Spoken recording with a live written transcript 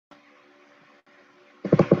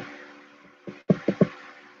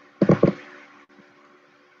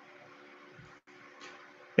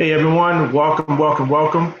Hey everyone, welcome, welcome,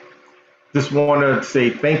 welcome. Just want to say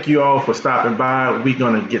thank you all for stopping by. We're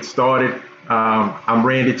going to get started. I'm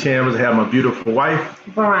Randy Chambliss. I have my beautiful wife,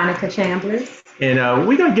 Veronica Chambliss. and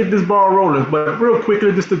we're going to get this ball rolling. But real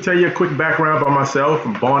quickly, just to tell you a quick background about myself,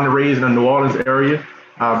 I'm born and raised in the New Orleans area.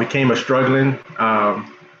 I became a struggling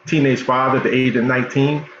teenage father at the age of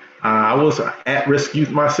 19. I was an at-risk youth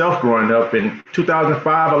myself growing up. In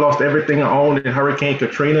 2005, I lost everything I owned in Hurricane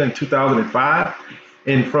Katrina in 2005.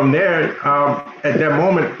 And from there, at that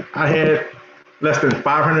moment, I had less than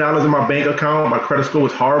 $500 in my bank account. My credit score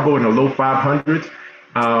was horrible in the low 500s.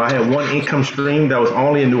 I had one income stream that was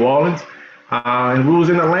only in New Orleans. And we was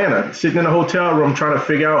in Atlanta, sitting in a hotel room trying to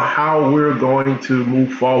figure out how we are going to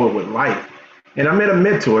move forward with life. And I met a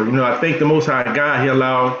mentor. I thank the Most High God. He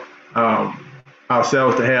allowed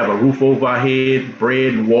ourselves to have a roof over our head,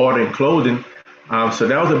 bread and water and clothing. So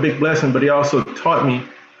that was a big blessing. But he also taught me,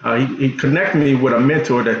 he connected me with a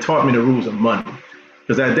mentor that taught me the rules of money.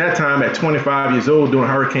 Because at that time, at 25 years old, during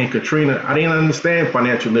Hurricane Katrina, I didn't understand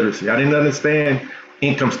financial literacy. I didn't understand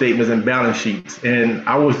income statements and balance sheets. And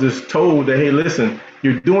I was just told that, hey, listen,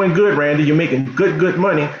 you're doing good, Randy. You're making good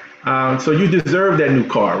money. So you deserve that new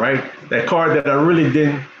car, right? That car that I really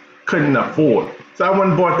couldn't afford. So I went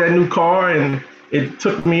and bought that new car, and it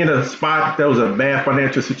took me in a spot that was a bad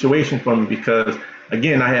financial situation for me because,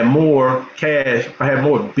 again, I had more cash. I had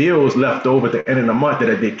more bills left over at the end of the month than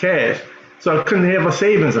I did cash. So I couldn't have a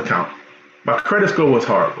savings account. My credit score was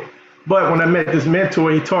horrible. But when I met this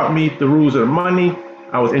mentor, he taught me the rules of money.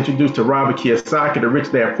 I was introduced to Robert Kiyosaki, the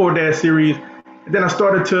Rich Dad Poor Dad series. And then I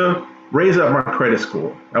started to raise up my credit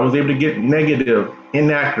score. I was able to get negative,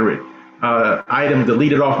 inaccurate items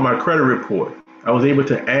deleted off my credit report. I was able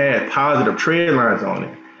to add positive trade lines on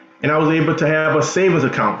it. And I was able to have a savings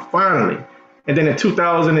account finally. And then in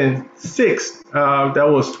 2006, that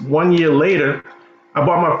was 1 year later, I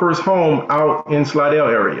bought my first home out in Slidell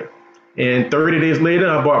area. And 30 days later,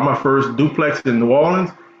 I bought my first duplex in New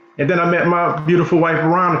Orleans. And then I met my beautiful wife,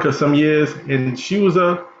 Veronica, some years, and she was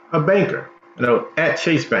a banker, at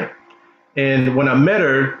Chase Bank. And when I met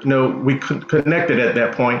her, we connected at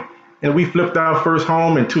that point, and we flipped our first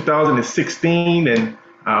home in 2016, and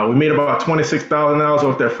we made about $26,000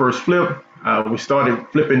 off that first flip. We started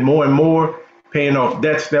flipping more and more, paying off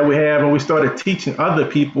debts that we have, and we started teaching other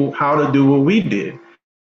people how to do what we did.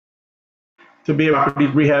 To be able to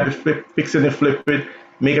rehab it, fix it and flip it,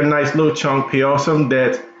 make a nice little chunk, pay off some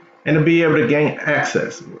debts, and to be able to gain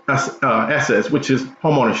assets, which is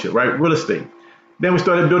homeownership, right? Real estate. Then we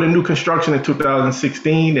started building new construction in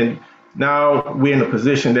 2016, and now we're in a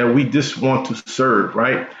position that we just want to serve,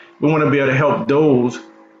 right? We want to be able to help those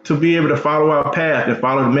to be able to follow our path and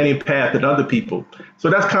follow the many paths that other people. So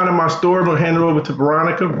that's kind of my story. I'm going to hand it over to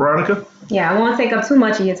Veronica. Veronica? Yeah, I won't take up too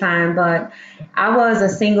much of your time, but I was a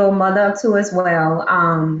single mother of two as well.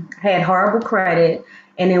 Had horrible credit.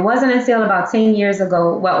 And it wasn't until about 10 years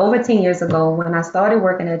ago, well, over 10 years ago, when I started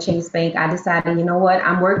working at Chase Bank, I decided, you know what,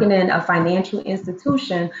 I'm working in a financial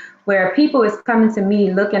institution where people is coming to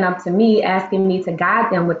me, looking up to me, asking me to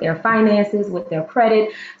guide them with their finances, with their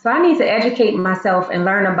credit. So I need to educate myself and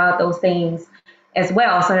learn about those things as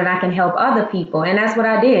well so that I can help other people. And that's what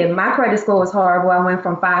I did. My credit score was horrible. I went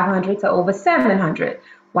from 500 to over 700.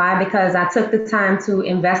 Why? Because I took the time to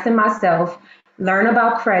invest in myself, learn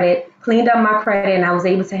about credit, cleaned up my credit, and I was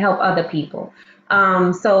able to help other people.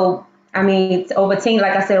 Over 10,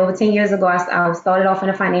 like I said, over 10 years ago, I started off in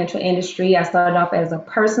the financial industry. I started off as a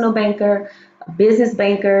personal banker, a business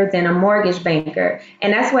banker, then a mortgage banker.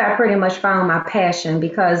 And that's where I pretty much found my passion,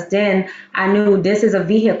 because then I knew this is a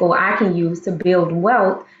vehicle I can use to build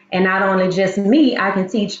wealth. And not only just me, I can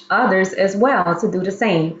teach others as well to do the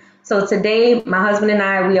same. So today, my husband and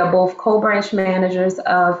I, we are both co-branch managers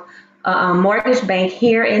of a mortgage bank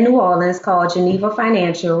here in New Orleans called Geneva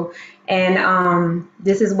Financial. And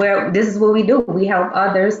this is what we do. We help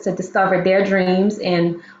others to discover their dreams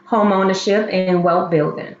in home ownership and wealth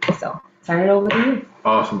building. So turn it over to you.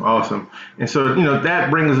 Awesome. And so, that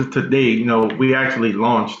brings us to today. We actually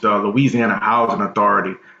launched Louisiana Housing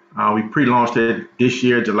Authority. We pre-launched it this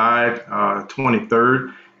year, July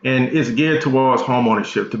 23rd. And it's geared towards home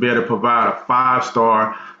ownership, to be able to provide a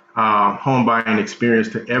 5-star home buying experience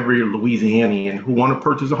to every Louisianian who want to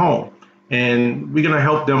purchase a home. And we're going to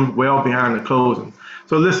help them well behind the closing.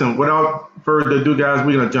 So listen, without further ado, guys,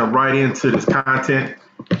 we're going to jump right into this content.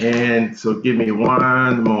 And so give me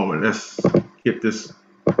one moment. Let's get this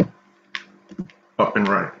up and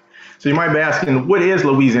running. So you might be asking, what is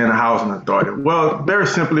Louisiana Housing Authority? Well, very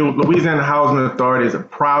simply, Louisiana Housing Authority is a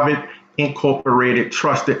private, incorporated,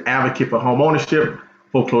 trusted advocate for homeownership,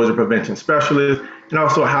 foreclosure prevention specialist, and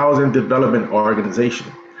also a housing development organization.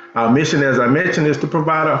 Our mission, as I mentioned, is to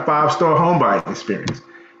provide a 5-star home buying experience.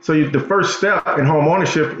 So the first step in home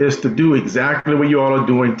ownership is to do exactly what you all are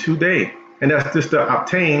doing today. And that's just to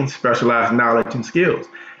obtain specialized knowledge and skills.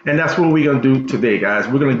 And that's what we're going to do today, guys.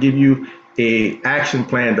 We're going to give you a action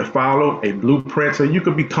plan to follow, a blueprint, so you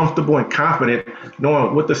can be comfortable and confident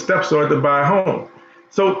knowing what the steps are to buy a home.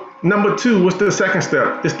 So number 2, what's the second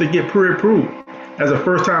step? Is to get pre-approved. As a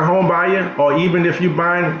first-time home buyer, or even if you're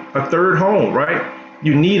buying a third home, right?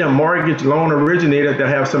 You need a mortgage loan originator that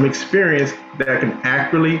have some experience that can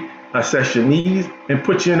accurately assess your needs and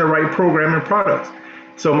put you in the right program and products.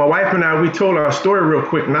 So my wife and I, we told our story real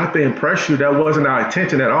quick, not to impress you. That wasn't our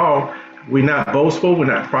intention at all. We're not boastful, we're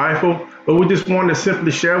not prideful, but we just wanted to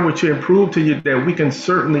simply share with you and prove to you that we can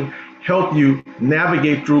certainly help you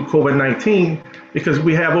navigate through COVID-19 because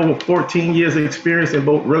we have over 14 years of experience in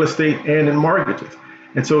both real estate and in mortgages.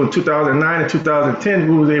 And so in 2009 and 2010,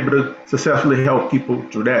 we was able to successfully help people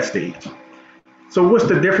through that stage. So what's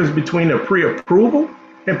the difference between a pre-approval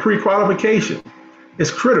and pre-qualification?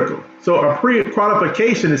 It's critical. So a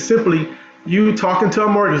pre-qualification is simply you talking to a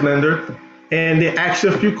mortgage lender and they ask you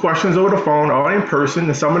a few questions over the phone or in person.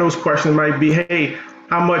 And some of those questions might be, hey,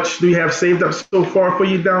 how much do you have saved up so far for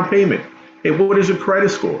your down payment? Hey, what is your credit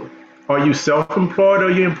score? Are you self-employed or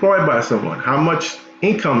are you employed by someone? How much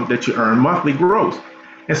income that you earn, monthly gross?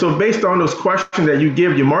 And so based on those questions that you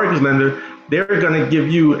give your mortgage lender, they're going to give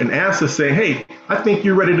you an answer saying, hey, I think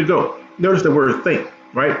you're ready to go. Notice the word think,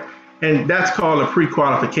 right? And that's called a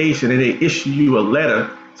pre-qualification, and they issue you a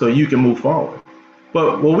letter so you can move forward.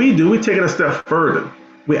 But what we do, we take it a step further.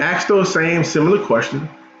 We ask those same similar questions,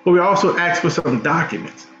 but we also ask for some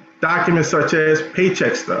documents. Documents such as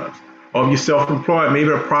paycheck stubs, or if you're self-employed,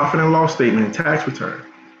 maybe a profit and loss statement and tax return.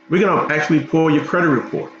 We're going to actually pull your credit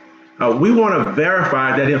report. We want to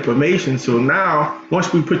verify that information, so now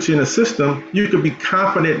once we put you in a system, you can be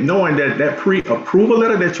confident knowing that that pre-approval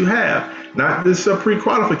letter that you have, not this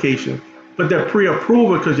pre-qualification, but that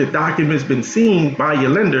pre-approval because your document's been seen by your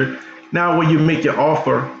lender. Now when you make your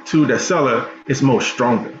offer to the seller, it's more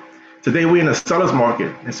stronger. Today we're in a seller's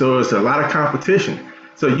market, and so it's a lot of competition.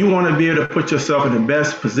 So you want to be able to put yourself in the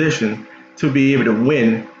best position to be able to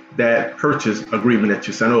win that purchase agreement that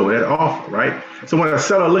you sent over, that offer, right? So when a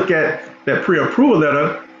seller look at that pre-approval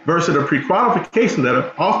letter versus the pre-qualification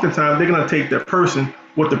letter, oftentimes they're going to take that person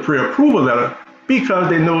with the pre-approval letter because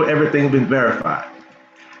they know everything's been verified.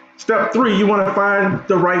 Step 3, you want to find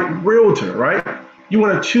the right realtor, right? You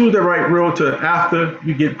want to choose the right realtor after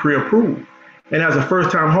you get pre-approved. And as a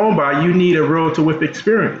first-time home buyer, you need a realtor with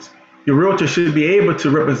experience. Your realtor should be able to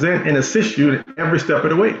represent and assist you every step of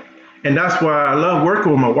the way. And that's why I love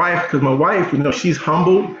working with my wife, because my wife, she's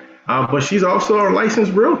humble, but she's also a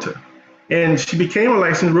licensed realtor. And she became a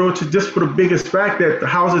licensed realtor just for the biggest fact that the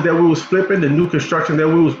houses that we was flipping, the new construction that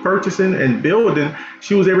we was purchasing and building,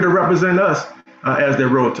 she was able to represent us as their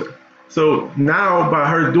realtor. So now by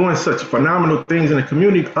her doing such phenomenal things in the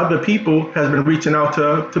community, other people has been reaching out to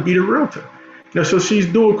her to be the realtor. So she's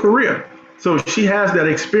dual career. So she has that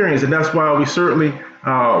experience, and that's why we certainly,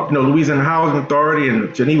 Louisiana Housing Authority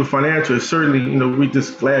and Geneva Financial is certainly, we're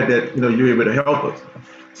just glad that, you're able to help us.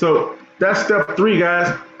 So that's step 3,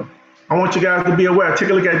 guys. I want you guys to be aware. Take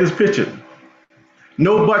a look at this picture.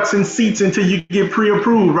 No butts and seats until you get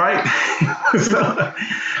pre-approved, right?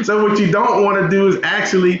 so what you don't want to do is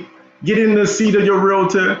actually get in the seat of your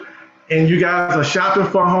realtor and you guys are shopping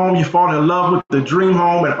for a home, you fall in love with the dream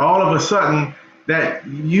home, and all of a sudden that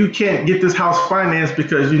you can't get this house financed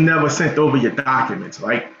because you never sent over your documents,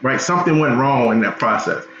 right? Something went wrong in that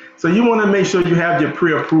process. So you want to make sure you have your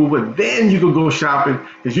pre-approval, then you can go shopping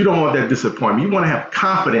because you don't want that disappointment. You want to have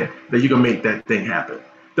confidence that you can make that thing happen.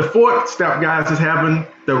 The 4th step, guys, is having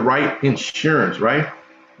the right insurance, right?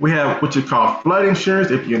 We have what you call flood insurance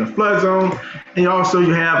if you're in a flood zone, and also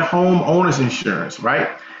you have homeowners insurance, right?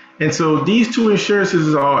 And so these 2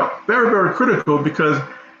 insurances are very, very critical because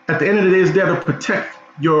at the end of the day, it's there to protect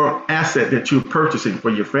your asset that you're purchasing for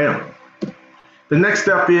your family. The next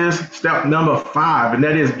step is step number 5, and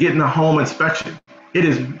that is getting a home inspection. It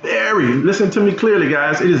is listen to me clearly,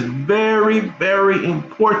 guys, it is very, very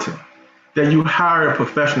important that you hire a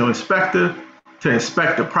professional inspector to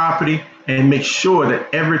inspect the property and make sure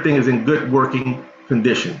that everything is in good working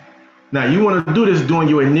condition. Now, you want to do this during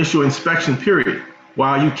your initial inspection period.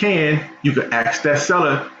 While you can ask that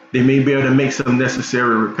seller, they may be able to make some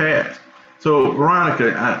necessary repairs. So,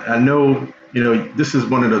 Veronica, I know, this is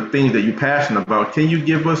one of the things that you're passionate about. Can you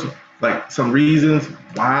give us some reasons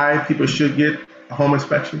why people should get a home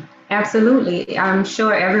inspection? Absolutely. I'm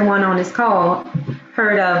sure everyone on this call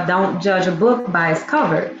heard of don't judge a book by its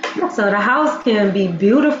cover. So the house can be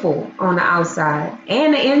beautiful on the outside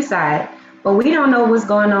and the inside, but we don't know what's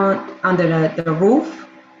going on under the roof.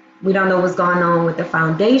 We don't know what's going on with the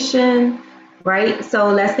foundation, right? So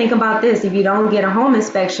let's think about this. If you don't get a home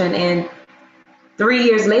inspection and 3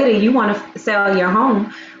 years later you want to sell your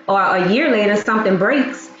home, or a year later something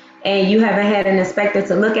breaks and you haven't had an inspector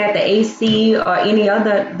to look at the AC or any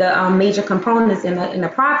other major components in the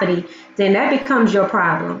property, then that becomes your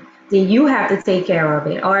problem. Then you have to take care of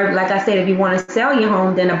it. Or like I said, if you want to sell your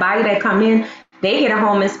home, then the buyer that come in, they get a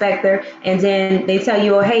home inspector and then they tell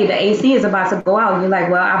you, oh, hey, the AC is about to go out. You're like,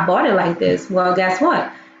 well, I bought it like this. Well, guess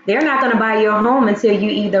what? They're not going to buy your home until you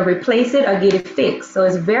either replace it or get it fixed. So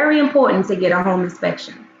it's very important to get a home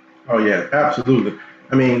inspection. Oh yeah, absolutely.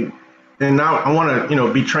 I mean, and now I want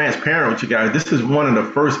to, be transparent with you guys. This is one of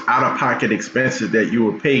the first out-of-pocket expenses that you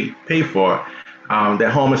will pay for.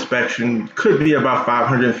 That home inspection could be about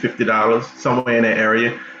 $550, somewhere in that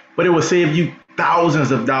area, but it will save you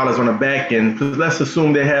thousands of dollars on the back end. Because let's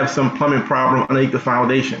assume they have some plumbing problem underneath the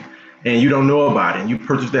foundation, and you don't know about it, and you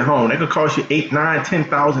purchase their home. That could cost you $8,000, $9,000,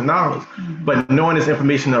 $10,000. But knowing this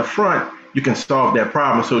information up front, you can solve that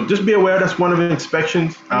problem. So just be aware that's one of the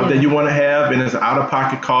inspections that you want to have, and it's an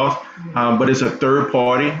out-of-pocket cost, but it's a third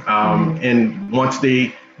party. And once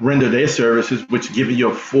they render their services, which give you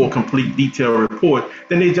a full, complete, detailed report,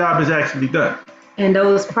 then their job is actually done. And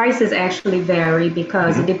those prices actually vary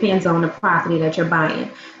because it depends on the property that you're buying.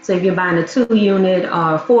 So if you're buying a 2-unit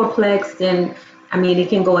or fourplex, then it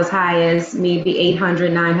can go as high as maybe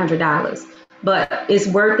 $800, $900. But it's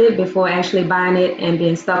worth it before actually buying it and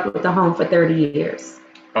being stuck with the home for 30 years.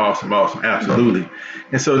 Awesome, absolutely.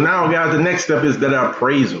 And so now, guys, the next step is that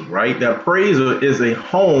appraisal, right? The appraisal is a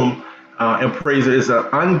home appraiser, is an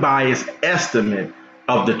unbiased estimate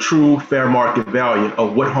of the true fair market value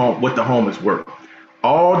of what the home is worth.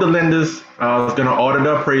 All the lenders is going to audit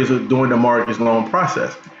the appraisal during the mortgage loan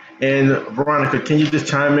process. And Veronica, can you just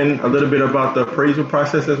chime in a little bit about the appraisal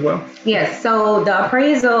process as well? Yes, so the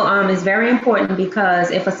appraisal is very important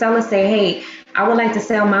because if a seller say, hey, I would like to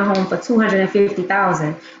sell my home for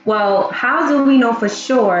 $250,000. Well, how do we know for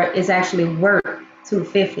sure it's actually worth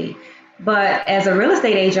 $250,000? But as a real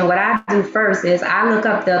estate agent, what I do first is I look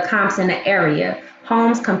up the comps in the area,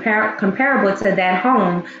 homes comparable to that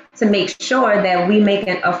home, to make sure that we make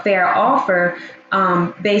a fair offer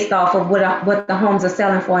based off of what the homes are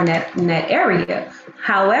selling for in that area.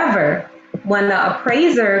 However, when the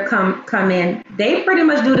appraiser come in, they pretty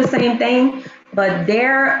much do the same thing, but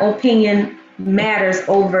their opinion matters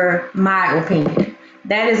over my opinion.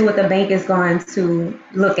 That is what the bank is going to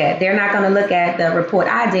look at. They're not going to look at the report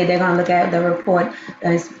I did. They're going to look at the report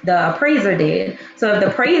the appraiser did. So if the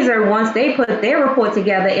appraiser, once they put their report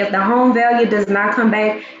together, if the home value does not come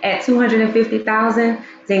back at $250,000,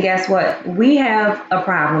 then guess what? We have a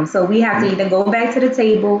problem. So we have to either go back to the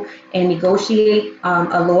table and negotiate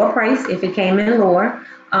a lower price if it came in lower.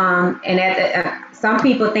 Some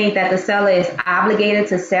people think that the seller is obligated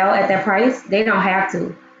to sell at that price. They don't have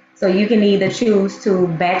to. So you can either choose to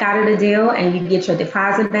back out of the deal and you get your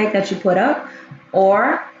deposit back that you put up,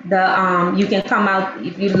 or you can come out,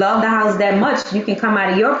 if you love the house that much, you can come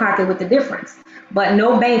out of your pocket with the difference. But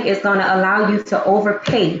no bank is going to allow you to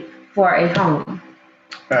overpay for a home.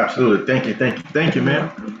 Absolutely. Thank you,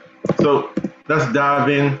 ma'am. So let's dive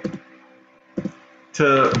in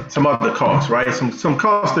to some other costs, right? Some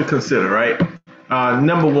costs to consider, right?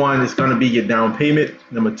 Number one is going to be your down payment.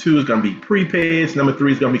 Number two is going to be prepaids. Number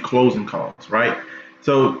three is going to be closing costs, right?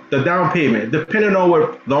 So the down payment, depending on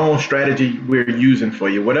what loan strategy we're using for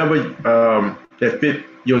you, whatever that fit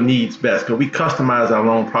your needs best, because we customize our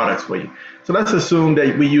loan products for you. So let's assume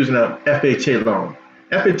that we're using a FHA loan.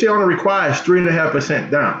 FHA only requires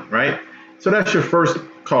 3.5% down, right? So that's your first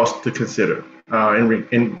cost to consider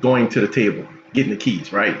in going to the table, getting the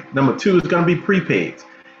keys, right? Number two is going to be prepaids.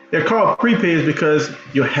 They're called prepaids because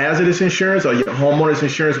your hazardous insurance or your homeowner's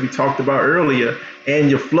insurance we talked about earlier, and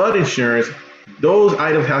your flood insurance, those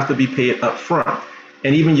items have to be paid up front.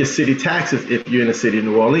 And even your city taxes if you're in the city of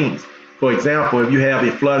New Orleans. For example, if you have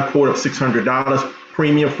a flood quote of $600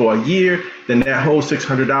 premium for a year, then that whole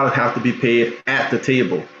 $600 have to be paid at the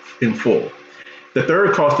table in full. The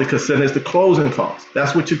third cost to consider is the closing cost.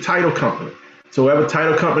 That's with your title company. So whatever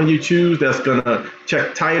title company you choose, that's going to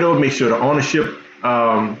check title, make sure the ownership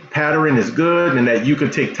pattern is good and that you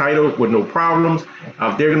can take title with no problems.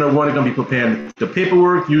 They're going to be preparing the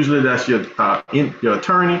paperwork. Usually that's your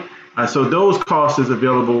attorney. So those costs is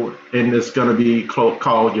available, and it's going to be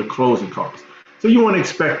called your closing costs. So you want to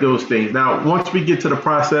expect those things. Now, once we get to the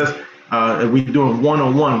process, If we're doing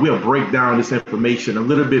one-on-one, we'll break down this information a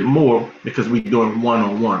little bit more because we're doing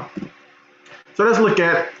one-on-one. So let's look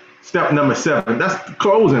at step number 7. That's the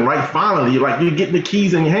closing, right? Finally, like you're getting the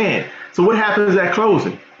keys in your hand. So what happens at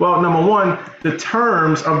closing? Well, number 1, the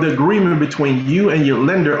terms of the agreement between you and your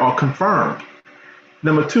lender are confirmed.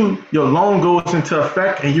 Number 2, your loan goes into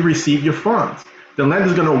effect and you receive your funds. The lender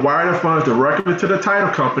is going to wire the funds directly to the title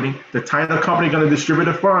company. The title company is going to distribute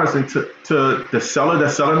the funds to the seller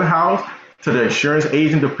that's selling the house, to the insurance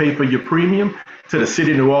agent to pay for your premium, to the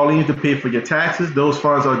city of New Orleans to pay for your taxes. Those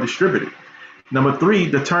funds are distributed. Number 3,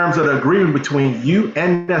 the terms of the agreement between you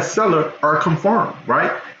and that seller are confirmed,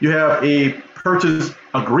 right? You have a purchase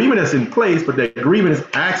agreement that's in place, but the agreement is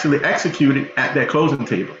actually executed at that closing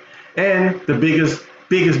table. And the biggest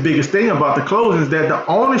thing about the closing is that the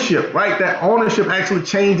ownership, right? That ownership actually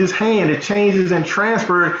changes hand. It changes and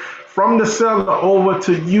transferred from the seller over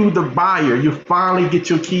to you, the buyer. You finally get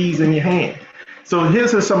your keys in your hand. So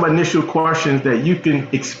here's some initial questions that you can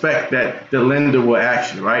expect that the lender will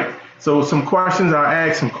ask you, right? So some questions I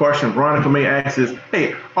ask, some questions Veronica may ask is,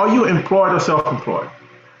 hey, are you employed or self-employed?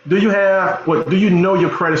 Do you know your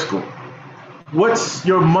credit score? What's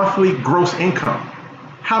your monthly gross income?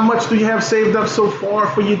 How much do you have saved up so far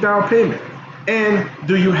for your down payment? And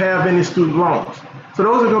do you have any student loans? So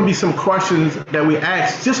those are going to be some questions that we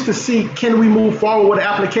ask just to see, can we move forward with the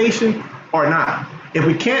application or not? If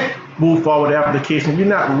we can't move forward with the application, you're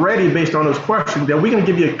not ready based on those questions, then we're going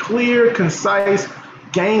to give you a clear, concise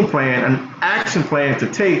game plan, an action plan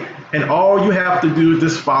to take, and all you have to do is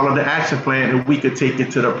just follow the action plan and we could take you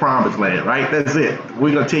to the promised land, right? That's it.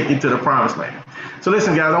 We're going to take you to the promised land. So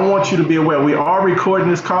listen, guys, I want you to be aware we are recording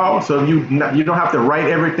this call, so you don't have to write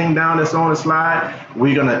everything down that's on the slide.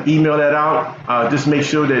 We're going to email that out. Just make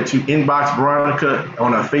sure that you inbox Veronica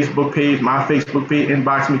on our Facebook page, my Facebook page,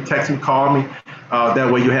 inbox me, text me, call me.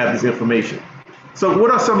 That way you have this information. So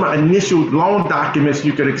what are some initial loan documents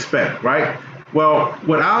you could expect, right? Well,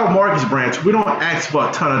 with our mortgage branch, we don't ask for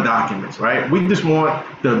a ton of documents, right? We just want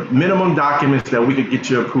the minimum documents that we could get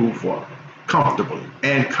you approved for comfortably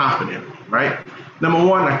and confidently, right? Number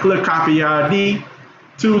 1, a clear copy of your ID.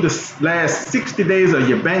 2, the last 60 days of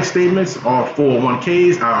your bank statements or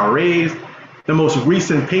 401ks, IRAs, the most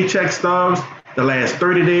recent paycheck stubs, the last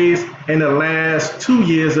 30 days, and the last 2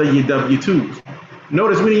 years of your W-2s.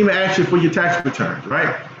 Notice we didn't even ask you for your tax returns,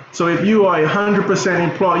 right? So if you are a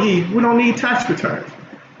 100% employee, we don't need tax returns.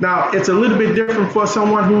 Now, it's a little bit different for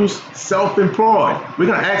someone who's self-employed. We're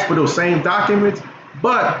going to ask for those same documents,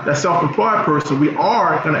 but the self-employed person, we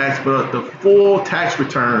are going to ask for the full tax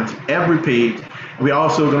returns, every page. We're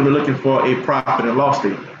also going to be looking for a profit and loss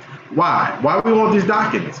statement. Why? Why do we want these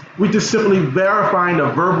documents? We're just simply verifying the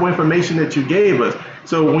verbal information that you gave us.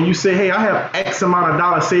 So when you say, hey, I have X amount of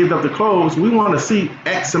dollars saved up to close, we want to see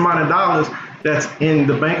X amount of dollars that's in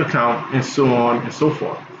the bank account, and so on and so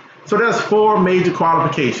forth. So that's 4 major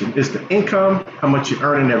qualifications. It's the income, how much you're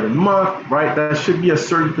earning every month, right? That should be a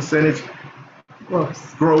certain percentage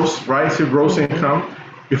gross, right? So gross income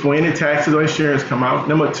before any taxes or insurance come out.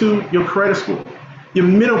 Number 2, your credit score. Your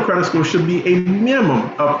minimum credit score should be a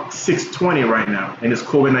minimum of 620 right now in this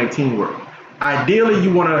COVID-19 world. Ideally,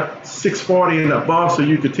 you want a 640 and above so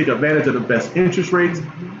you could take advantage of the best interest rates.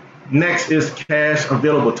 Next is cash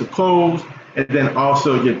available to close. And then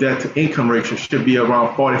also your debt to income ratio should be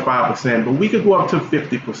around 45%, but we could go up to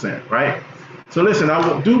 50%, right? So listen,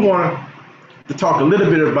 I do want to talk a little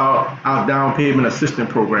bit about our down payment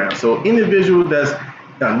assistance program. So individual that's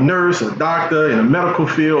a nurse, a doctor in the medical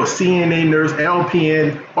field, a CNA nurse,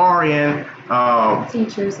 LPN, RN,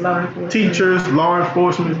 teachers, law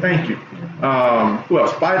enforcement, thank you. Who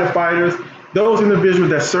else? Firefighters. Those individuals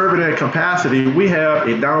that serve in that capacity, we have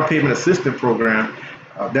a down payment assistance program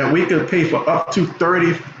that we could pay for up to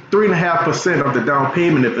 3.5% of the down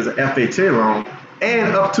payment if it's an FHA loan,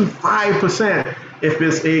 and up to 5% if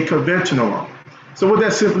it's a conventional loan. So what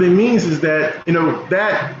that simply means is that,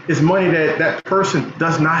 that is money that person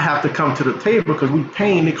does not have to come to the table because we're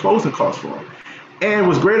paying the closing costs for them. And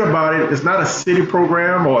what's great about it, it's not a city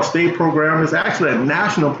program or a state program, it's actually a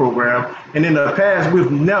national program. And in the past, we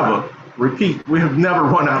have never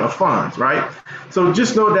run out of funds, right? So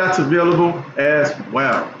just know that's available as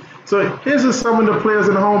well. So here's some of the players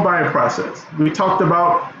in the home buying process. We talked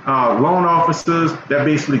about loan officers that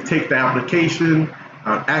basically take the application,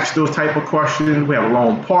 ask those type of questions. We have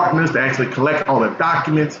loan partners that actually collect all the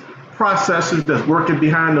documents, processors that's working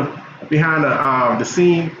behind the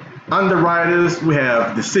scene, underwriters. We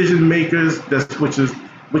have decision makers, which is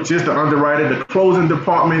the underwriter, the closing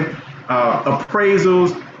department,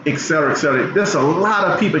 appraisals, et cetera, et cetera. There's a lot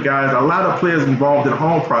of people, guys, a lot of players involved in the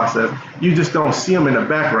home process. You just don't see them in the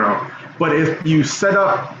background. But if you set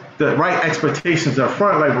up the right expectations up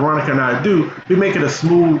front, like Veronica and I do, we make it a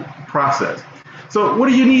smooth process. So what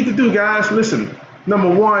do you need to do, guys? Listen,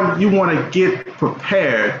 number one, you want to get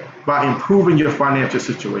prepared by improving your financial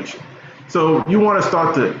situation. So you want to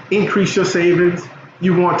start to increase your savings.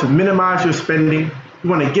 You want to minimize your spending. You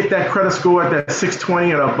want to get that credit score at that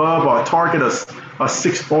 620 and above, or target a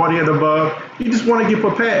 640 and above. You just want to get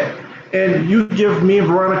prepared. And you give me and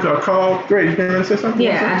Veronica a call. Great, you can say something?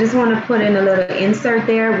 Yeah, I just want to put in a little insert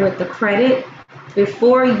there with the credit.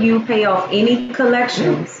 Before you pay off any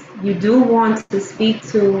collections, you do want to speak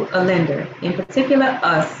to a lender, in particular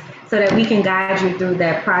us, so that we can guide you through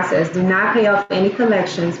that process. Do not pay off any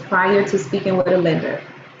collections prior to speaking with a lender.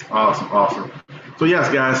 Awesome. So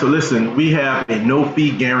yes, guys, so listen, we have a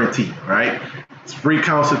no-fee guarantee, right? It's free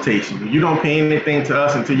consultation. You don't pay anything to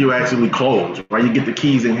us until you actually close, right? You get the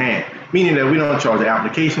keys in hand, meaning that we don't charge an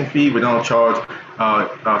application fee. We don't charge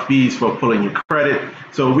fees for pulling your credit.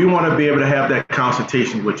 So we want to be able to have that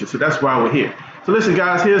consultation with you. So that's why we're here. So listen,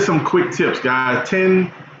 guys, here's some quick tips, guys.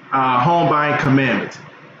 10 home buying commandments.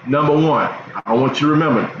 Number one, I want you to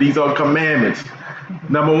remember, these are commandments.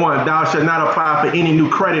 Number one, thou shalt not apply for any new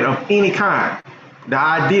credit of any kind. The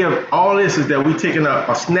idea of all this is that we're taking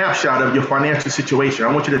a snapshot of your financial situation.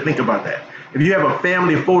 I want you to think about that. If you have a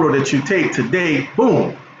family photo that you take today,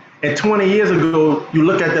 boom, and 20 years ago, you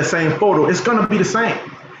look at that same photo, it's going to be the same.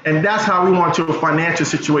 And that's how we want your financial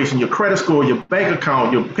situation, your credit score, your bank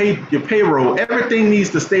account, your payroll, everything needs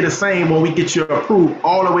to stay the same when we get you approved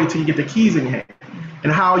all the way till you get the keys in your hand.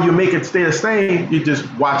 And how you make it stay the same, you just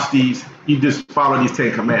you just follow these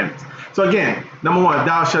 10 commandments. So again, number one,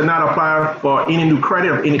 thou shalt not apply for any new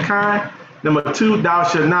credit of any kind. Number two, thou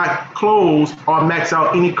shalt not close or max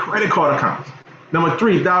out any credit card accounts. Number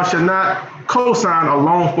three, thou shalt not co-sign a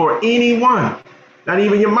loan for anyone, not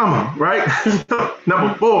even your mama, right?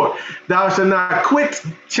 Number four, thou shalt not quit,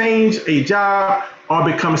 change a job, or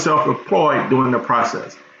become self-employed during the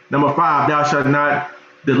process. Number five, thou shalt not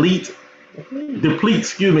deplete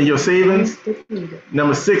your savings.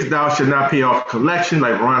 Number six, thou shalt not pay off collection,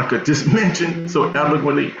 like Veronica just mentioned so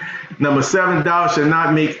eloquently. Number seven, thou shalt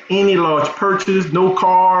not make any large purchase, no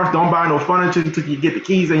cars, don't buy no furniture until you get the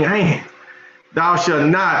keys in your hand. Thou shalt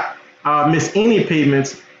not miss any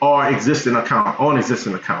payments or on existing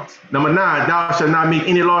accounts. Number nine, thou shalt not make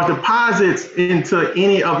any large deposits into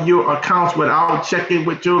any of your accounts without checking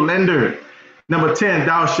with your lender. Number 10,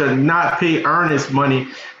 thou shalt not pay earnest money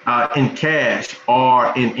in cash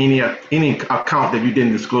or in any account that you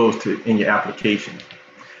didn't disclose in your application.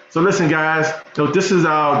 So listen, guys, so this is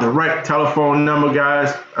our direct telephone number,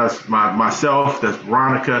 guys. That's myself, that's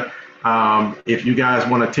Veronica. If you guys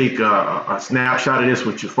want to take a snapshot of this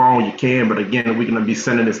with your phone, you can. But again, we're going to be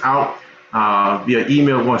sending this out via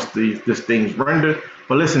email once this thing's rendered.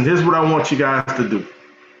 But listen, here's what I want you guys to do.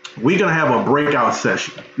 We're going to have a breakout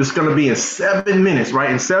session. This is going to be in 7 minutes, right?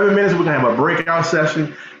 In 7 minutes, we're going to have a breakout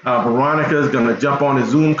session. Veronica is going to jump on the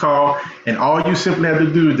Zoom call. And all you simply have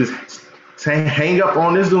to do is just hang up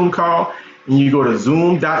on this Zoom call. And you go to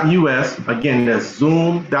zoom.us. Again, that's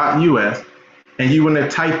zoom.us. And you want to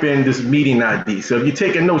type in this meeting ID. So if you're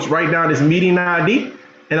taking notes, write down this meeting ID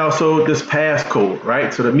and also this passcode,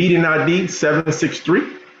 right? So the meeting ID,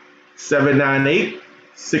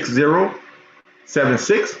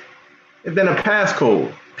 763-798-6076. And then a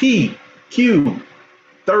passcode,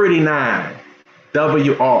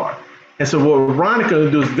 PQ39WR. And so what Veronica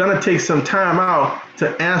will do is going to take some time out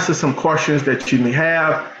to answer some questions that you may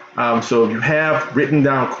have. So if you have written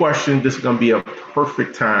down questions, this is going to be a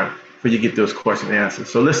perfect time for you to get those questions answered.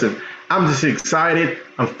 So listen, I'm just excited.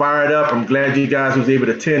 I'm fired up. I'm glad you guys was able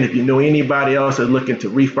to attend. If you know anybody else that's looking to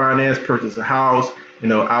refinance, purchase a house,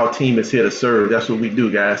 our team is here to serve. That's what we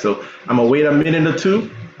do, guys. So I'm gonna wait a minute or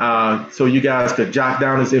two so you guys could jot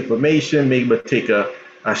down this information, maybe take a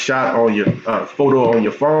shot on your photo on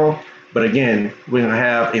your phone. But again, we're gonna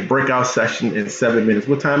have a breakout session in 7 minutes.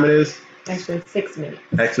 What time it is? Actually, 6 minutes.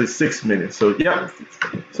 Actually, 6 minutes. So, yep.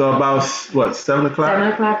 So about, what, 7 o'clock?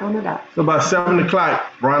 7 o'clock on the dot. So about 7 o'clock,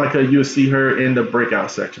 Veronica, you'll see her in the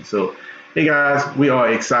breakout section. So, hey, guys, we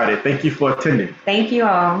are excited. Thank you for attending. Thank you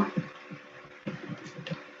all.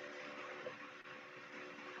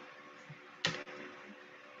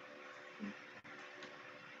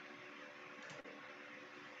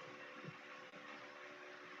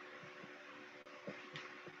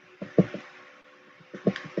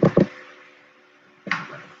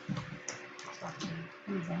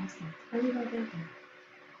 How you got that?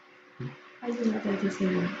 How you got that to see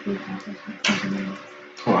you?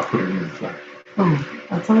 Oh, I put it in the slide. Oh,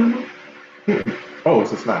 a timer? Oh,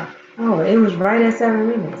 it's a slide. Oh, it was right at 7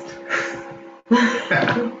 minutes.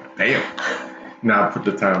 Damn. Now I put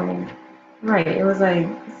the time on. Right, it was like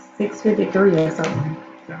 6:53 or something.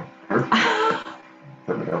 Yeah, perfect.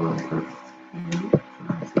 Put that on perfect.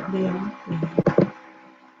 Yeah.